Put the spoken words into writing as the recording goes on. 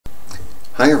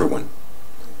Hi everyone.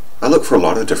 I look for a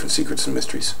lot of different secrets and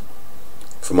mysteries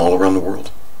from all around the world,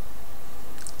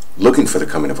 looking for the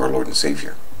coming of our Lord and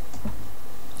Savior,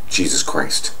 Jesus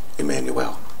Christ,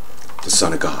 Emmanuel, the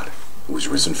Son of God, who was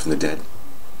risen from the dead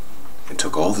and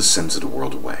took all the sins of the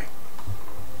world away.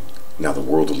 Now the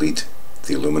world elite,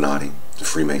 the Illuminati, the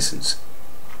Freemasons,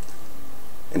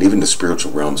 and even the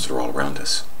spiritual realms that are all around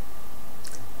us,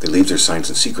 they leave their signs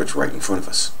and secrets right in front of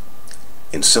us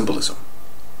in symbolism.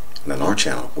 And on our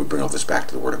channel, we bring all this back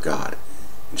to the Word of God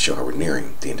and show how we're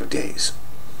nearing the end of days.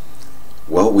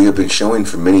 Well, we have been showing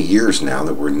for many years now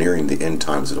that we're nearing the end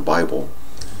times of the Bible,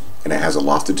 and it has a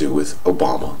lot to do with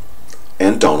Obama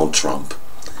and Donald Trump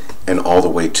and all the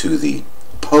way to the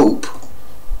Pope,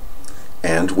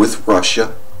 and with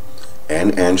Russia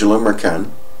and Angela Merkel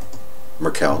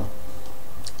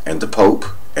and the Pope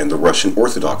and the Russian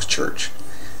Orthodox Church,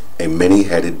 a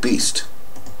many-headed beast,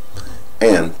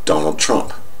 and Donald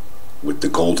Trump with the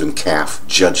golden calf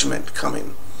judgment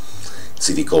coming.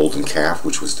 See, the golden calf,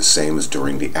 which was the same as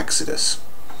during the Exodus.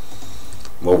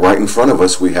 Well, right in front of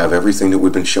us we have everything that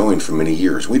we've been showing for many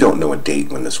years. We don't know a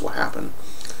date when this will happen,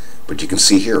 but you can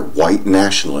see here, white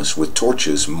nationalists with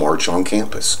torches march on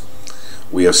campus.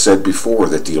 We have said before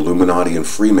that the Illuminati and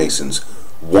Freemasons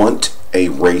want a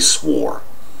race war.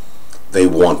 They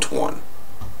want one.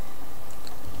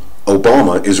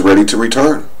 Obama is ready to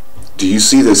return. Do you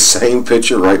see this same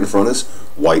picture right in front of us?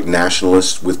 White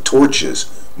nationalists with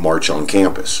torches march on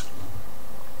campus.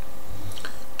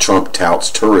 Trump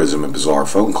touts tourism and bizarre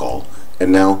phone call,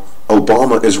 and now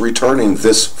Obama is returning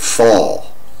this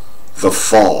fall. The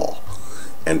fall.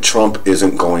 And Trump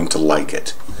isn't going to like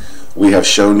it. We have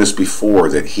shown this before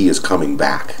that he is coming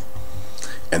back.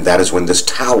 And that is when this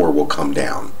tower will come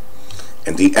down.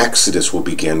 And the Exodus will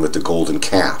begin with the golden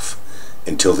calf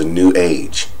until the new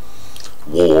age.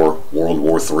 War, World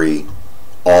War III,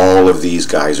 all of these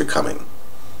guys are coming.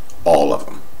 All of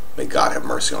them. May God have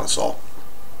mercy on us all.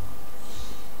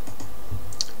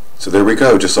 So there we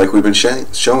go, just like we've been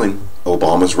showing,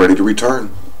 Obama's ready to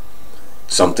return.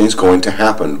 Something's going to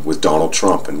happen with Donald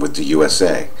Trump and with the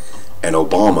USA, and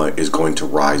Obama is going to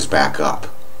rise back up.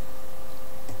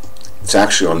 It's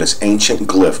actually on this ancient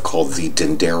glyph called the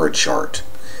Dendera chart.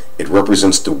 It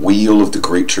represents the wheel of the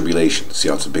Great Tribulation. See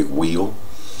how it's a big wheel?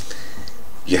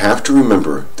 You have to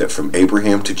remember that from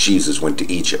Abraham to Jesus went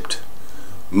to Egypt.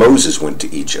 Moses went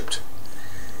to Egypt.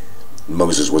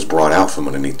 Moses was brought out from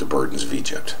underneath the burdens of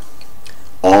Egypt.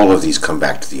 All of these come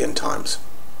back to the end times.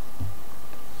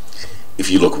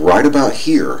 If you look right about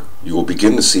here, you will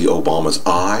begin to see Obama's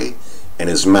eye and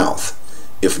his mouth.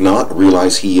 If not,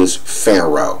 realize he is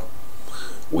Pharaoh.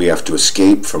 We have to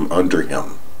escape from under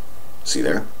him. See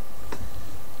there?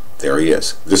 There he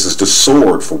is. This is the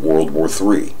sword for World War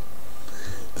III.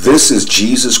 This is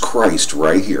Jesus Christ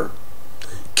right here,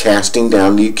 casting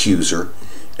down the accuser,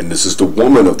 and this is the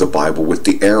woman of the Bible with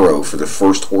the arrow for the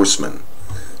first horseman.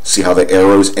 See how the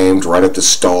arrow's aimed right at the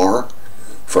star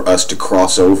for us to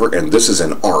cross over? And this is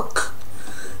an ark.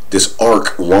 This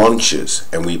ark launches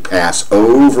and we pass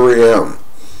over him.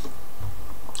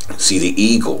 See the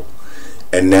eagle.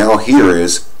 And now here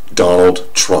is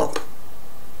Donald Trump.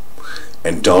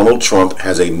 And Donald Trump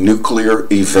has a nuclear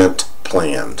event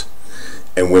planned.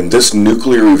 And when this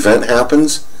nuclear event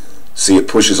happens, see, it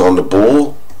pushes on the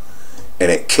bull and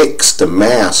it kicks the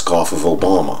mask off of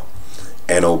Obama.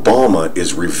 And Obama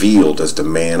is revealed as the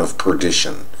man of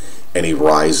perdition, and he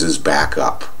rises back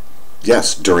up.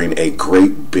 Yes, during a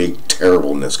great big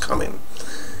terribleness coming.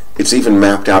 It's even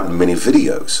mapped out in many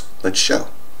videos. Let's show.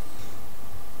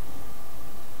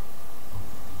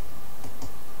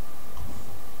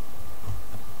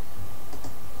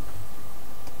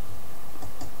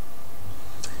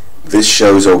 This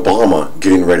shows Obama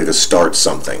getting ready to start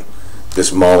something.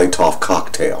 This Molotov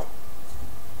cocktail.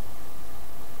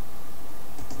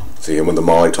 See him with the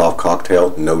Molotov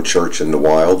cocktail? No church in the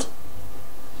wild.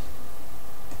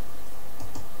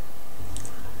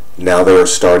 Now they are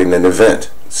starting an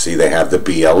event. See, they have the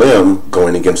BLM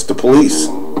going against the police.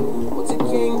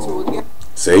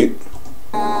 See?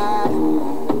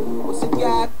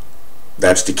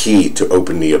 That's the key to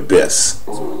open the abyss.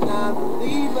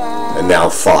 And now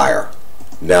fire.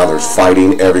 Now there's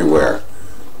fighting everywhere.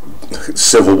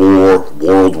 Civil war,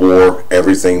 world war,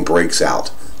 everything breaks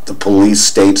out. The police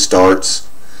state starts.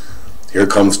 Here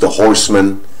comes the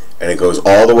horseman, and it goes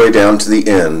all the way down to the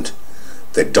end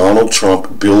that Donald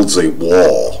Trump builds a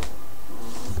wall.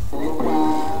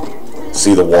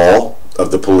 See the wall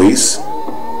of the police?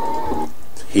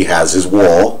 He has his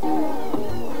wall.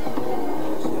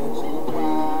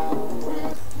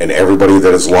 And everybody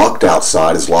that is locked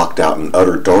outside is locked out in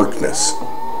utter darkness.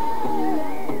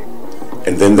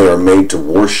 And then they are made to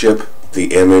worship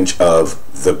the image of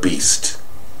the beast.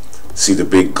 See the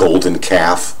big golden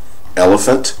calf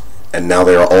elephant? And now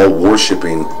they are all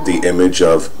worshiping the image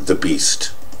of the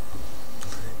beast.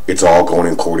 It's all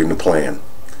going according to plan.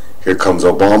 Here comes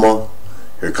Obama.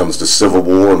 Here comes the Civil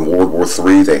War and World War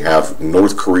III. They have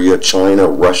North Korea, China,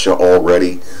 Russia all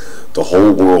ready. The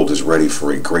whole world is ready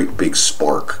for a great big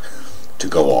spark to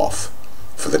go off,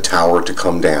 for the tower to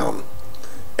come down,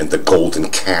 and the golden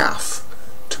calf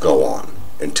to go on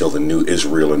until the new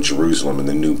Israel and Jerusalem and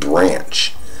the new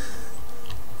branch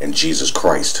and Jesus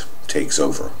Christ takes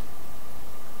over.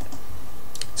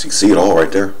 So you see it all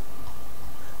right there.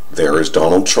 There is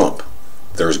Donald Trump.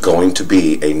 There's going to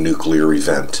be a nuclear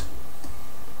event.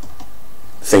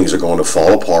 Things are going to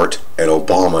fall apart, and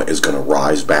Obama is going to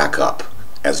rise back up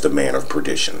as the man of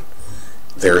perdition.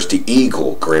 There's the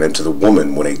eagle granted to the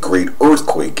woman when a great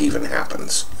earthquake even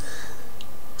happens.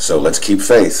 So let's keep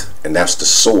faith, and that's the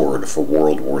sword for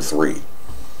World War III.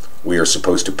 We are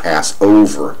supposed to pass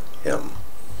over him,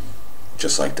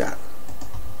 just like that.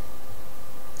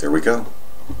 There we go.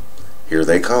 Here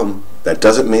they come. That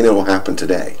doesn't mean it will happen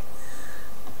today.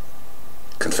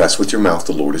 Confess with your mouth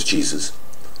the Lord is Jesus.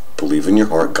 Believe in your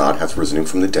heart God hath risen him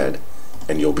from the dead,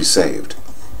 and you'll be saved.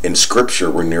 In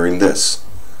Scripture, we're nearing this.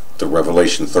 The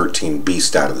Revelation 13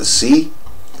 beast out of the sea,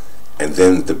 and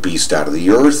then the beast out of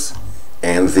the earth,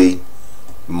 and the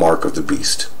mark of the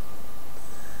beast.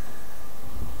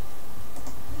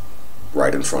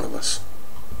 Right in front of us.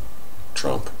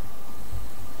 Trump.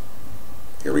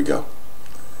 Here we go.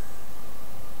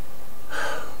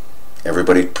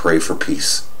 Everybody pray for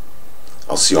peace.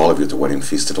 I'll see all of you at the wedding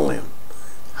feast of the Lamb.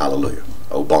 Hallelujah.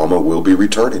 Obama will be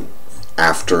returning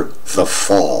after the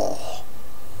fall.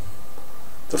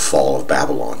 The fall of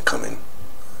Babylon coming.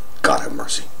 God have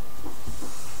mercy.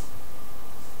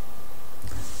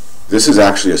 This is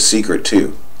actually a secret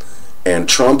too. And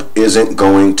Trump isn't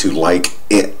going to like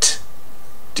it.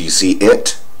 Do you see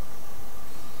it?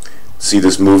 See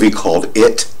this movie called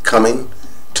It coming?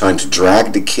 Trying to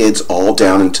drag the kids all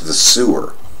down into the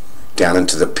sewer. Down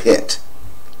into the pit.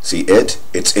 See it?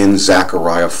 It's in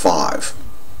Zechariah 5.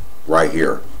 Right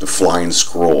here. The flying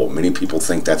scroll. Many people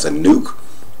think that's a nuke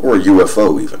or a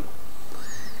UFO even.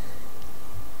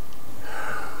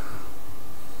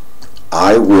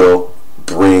 I will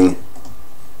bring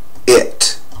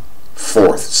it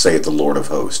forth, saith the Lord of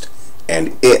hosts,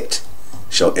 and it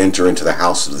shall enter into the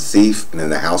house of the thief, and in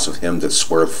the house of him that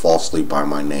sweareth falsely by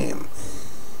my name.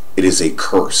 It is a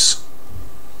curse.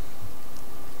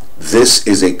 This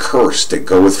is a curse that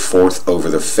goeth forth over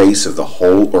the face of the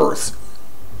whole earth.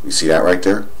 You see that right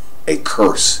there? A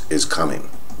curse is coming.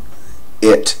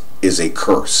 It is a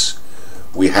curse.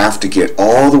 We have to get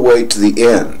all the way to the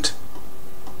end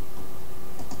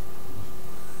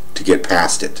to get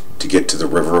past it, to get to the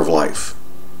river of life.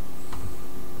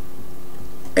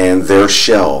 And there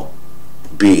shall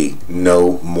be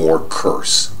no more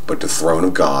curse, but the throne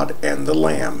of God and the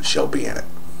Lamb shall be in it.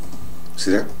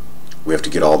 See there? We have to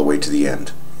get all the way to the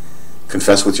end.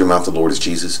 Confess with your mouth the Lord is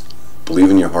Jesus.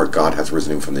 Believe in your heart God hath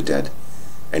risen him from the dead,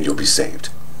 and you'll be saved.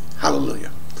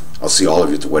 Hallelujah. I'll see all of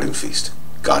you at the wedding feast.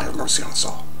 God have mercy on us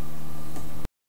all.